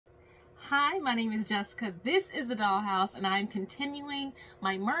Hi, my name is Jessica. This is the Dollhouse, and I'm continuing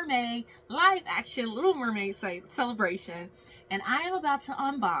my Mermaid live action Little Mermaid celebration. And I am about to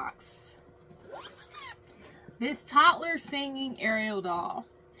unbox this toddler singing Ariel doll.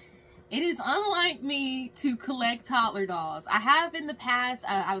 It is unlike me to collect toddler dolls. I have in the past,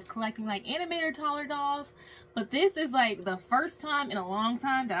 I was collecting like animated toddler dolls, but this is like the first time in a long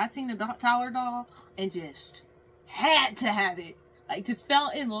time that I've seen a toddler doll and just had to have it. Like, just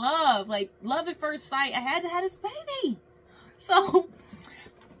fell in love, like love at first sight. I had to have this baby. So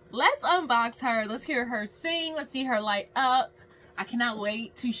let's unbox her. Let's hear her sing. Let's see her light up. I cannot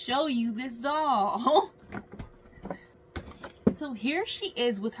wait to show you this doll. So here she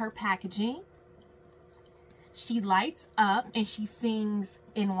is with her packaging. She lights up and she sings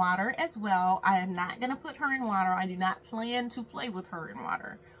in water as well. I am not going to put her in water. I do not plan to play with her in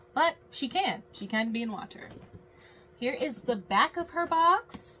water, but she can. She can be in water. Here is the back of her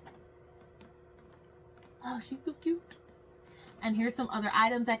box. Oh, she's so cute. And here's some other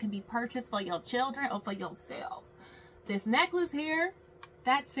items that can be purchased for your children or for yourself. This necklace here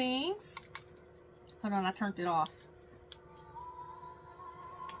that sings. Hold on, I turned it off.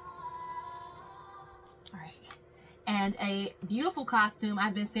 All right. And a beautiful costume.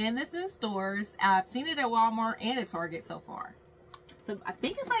 I've been seeing this in stores. I've seen it at Walmart and at Target so far. So I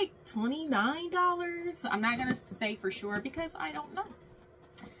think it's like $29. I'm not going to say for sure because I don't know.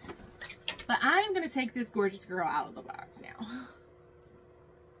 But I'm going to take this gorgeous girl out of the box now.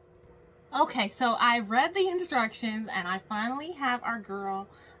 Okay, so I read the instructions and I finally have our girl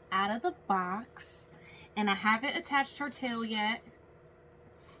out of the box. And I haven't attached her tail yet.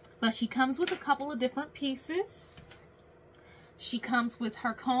 But she comes with a couple of different pieces. She comes with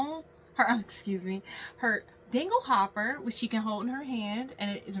her comb, her dangle hopper, which she can hold in her hand,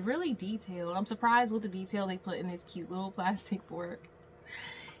 and it is really detailed. I'm surprised with the detail they put in this cute little plastic fork.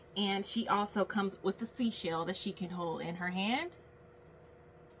 And she also comes with the seashell that she can hold in her hand.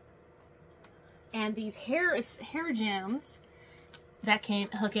 And these hair gems that can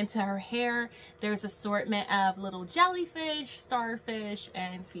hook into her hair. There's assortment of little jellyfish, starfish,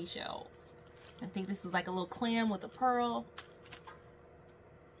 and seashells. I think this is like a little clam with a pearl.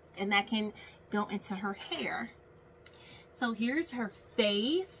 And that can go into her hair. So here's her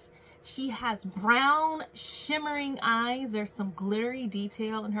face. She has brown shimmering eyes. There's some glittery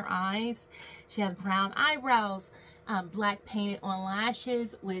detail in her eyes. She has brown eyebrows, black painted on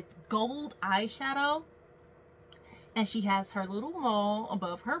lashes with gold eyeshadow. And she has her little mole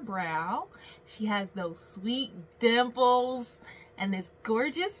above her brow. She has those sweet dimples and this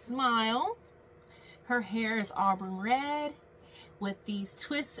gorgeous smile. Her hair is auburn red with these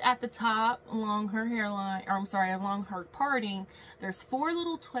twists at the top along her hairline, or I'm sorry, along her parting. There's 4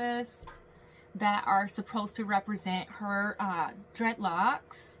 little twists that are supposed to represent her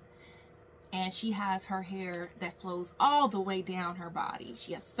dreadlocks. And she has her hair that flows all the way down her body.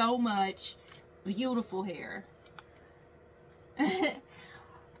 She has so much beautiful hair.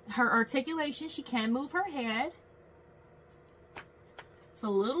 Her articulation, she can move her head. It's a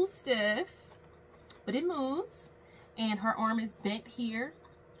little stiff, but it moves. And her arm is bent here,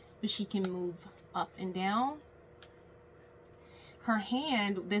 but she can move up and down. Her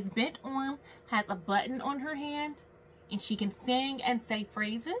hand, this bent arm, has a button on her hand, and she can sing and say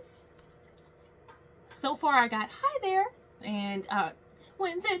phrases. So far, I got hi there, and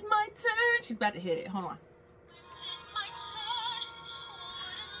when's it my turn? She's about to hit it. Hold on.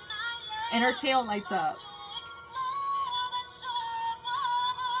 And her tail lights up.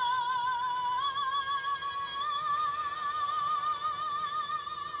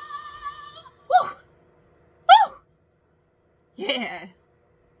 Yeah.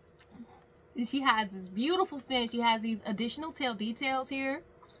 And she has this beautiful fin. She has these additional tail details here.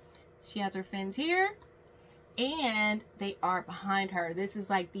 She has her fins here. And they are behind her. This is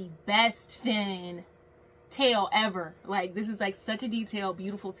like the best fin tail ever. Like, this is like such a detailed,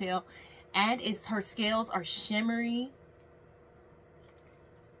 beautiful tail. And her scales are shimmery.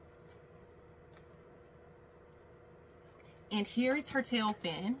 And here is her tail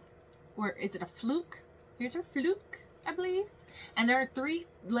fin. Or is it a fluke? Here's her fluke, I believe. And there are 3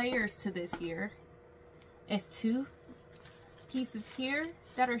 layers to this here. It's 2 pieces here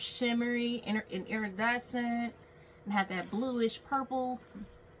that are shimmery and iridescent and have that bluish purple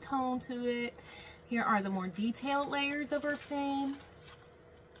tone to it. Here are the more detailed layers of her fin.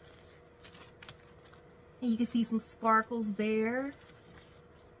 And you can see some sparkles there.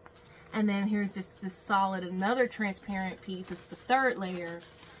 And then here's just this solid, another transparent piece. It's the 3rd layer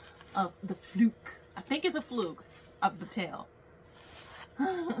of the fluke. I think it's a fluke of the tail.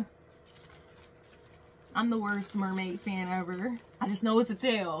 I'm the worst mermaid fan ever. I just know it's a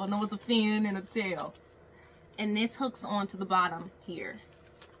tail. I know it's a fin and a tail. And this hooks onto the bottom here.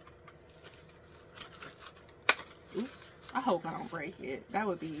 Oops. I hope I don't break it. That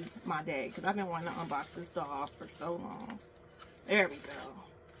would be my day, because I've been wanting to unbox this doll for so long. There we go.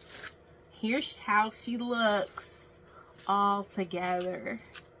 Here's how she looks all together.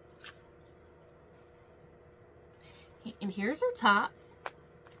 And here's her top.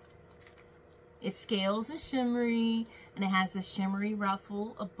 It scales and shimmery, and it has a shimmery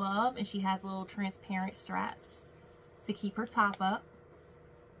ruffle above, and she has little transparent straps to keep her top up.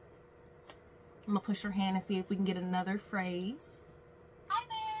 I'm gonna push her hand and see if we can get another phrase. Hi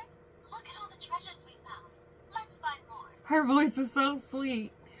there. Look at all the treasures we found. Let's find more. Her voice is so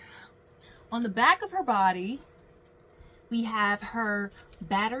sweet. On the back of her body, we have her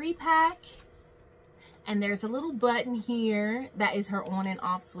battery pack, and there's a little button here that is her on and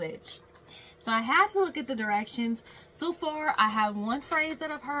off switch. So I had to look at the directions. So far, I have one phrase that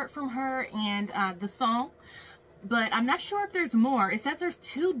I've heard from her and the song, but I'm not sure if there's more. It says there's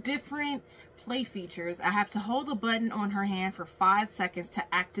 2 different play features. I have to hold the button on her hand for 5 seconds to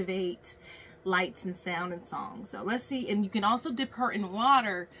activate lights and sound and song. So let's see. And you can also dip her in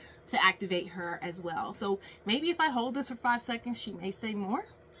water to activate her as well. So maybe if I hold this for 5 seconds, she may say more.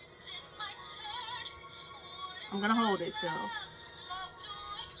 I'm gonna hold it still.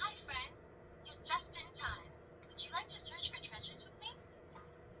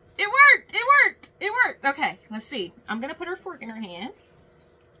 It worked! It worked! It worked! Okay, let's see. I'm gonna put her fork in her hand.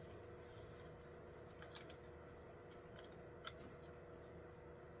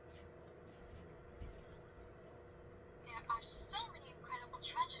 There are so many incredible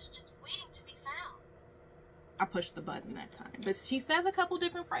treasures just waiting to be found. I pushed the button that time. But she says a couple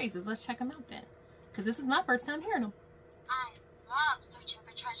different phrases. Let's check them out then. Because this is my first time hearing them. I love searching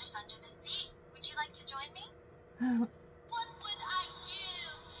for treasures under the sea. Would you like to join me? What would I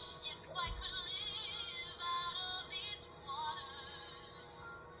give if I could live out of these waters?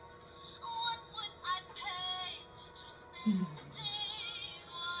 What would I pay to spend a day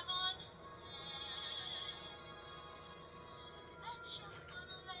on the sand? That you would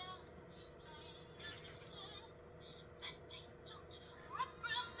let me understand that they don't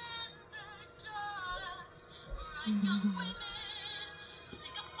remember daughters, right young women,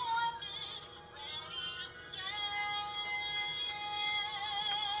 think of women ready to stand. Ready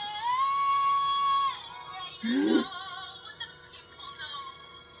to know what the people know.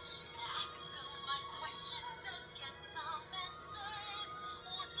 So my question does get some answers.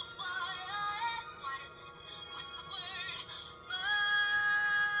 What's the why? What is it? What's the word? But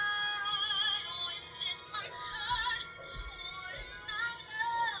when it's my turn, wouldn't I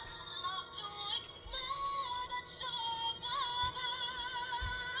love to explore the shore above us?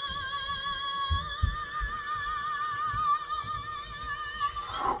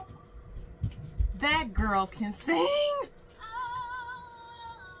 That girl can sing!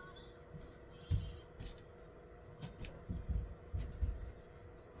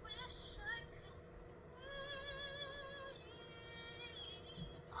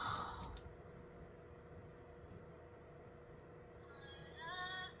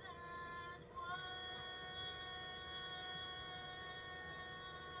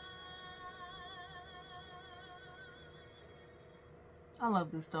 I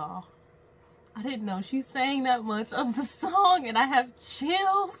love this doll. I didn't know she sang that much of the song, and I have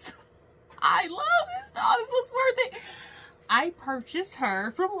chills. I love this doll. This was worth it. I purchased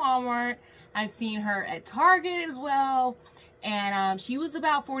her from Walmart. I've seen her at Target as well, and she was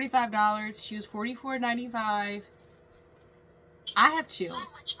about $45. She was $44.95. I have chills.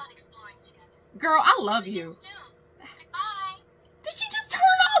 Much fun exploring together. Girl, I love you. Soon. Goodbye. Did she just turn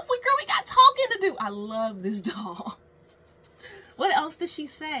off? Girl, we got talking to do. I love this doll. What else does she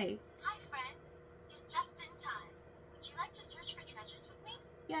say? Hi, friend. You're just in time. Would you like to search for treasures with me?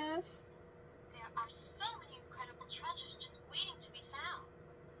 Yes. There are so many incredible treasures just waiting to be found.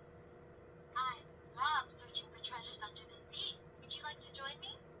 I love searching for treasures under the sea. Would you like to join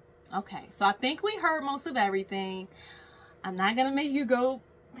me? Okay, so I think we heard most of everything. I'm not going to make you go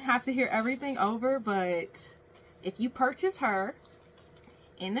have to hear everything over, but if you purchase her,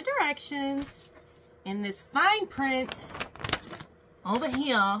 in the directions, in this fine print over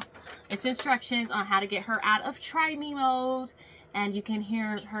here, it's instructions on how to get her out of try me mode, and you can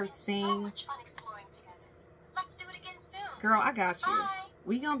hear her So sing. much fun exploring together. Let's do it again soon. Girl, I got you. Bye.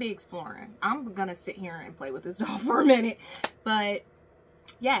 We gonna be exploring. I'm gonna sit here and play with this doll for a minute, but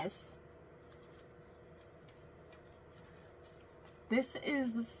yes, this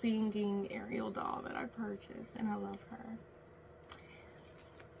is the singing Ariel doll that I purchased, and I love her.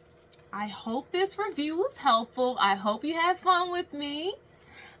 I hope this review was helpful. I hope you had fun with me.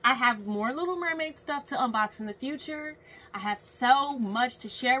 I have more Little Mermaid stuff to unbox in the future. I have so much to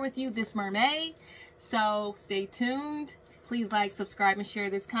share with you this mermaid. So stay tuned. Please like, subscribe, and share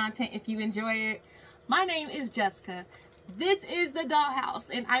this content if you enjoy it. My name is Jessica. This is the Dollhouse,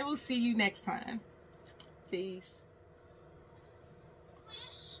 and I will see you next time. Peace.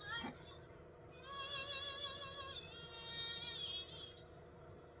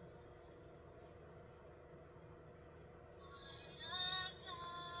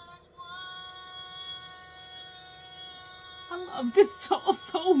 I love this doll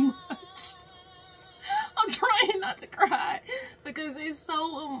so much. I'm trying not to cry because it's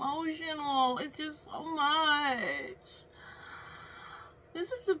so emotional. It's just so much.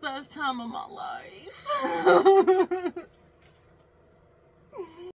 This is the best time of my life.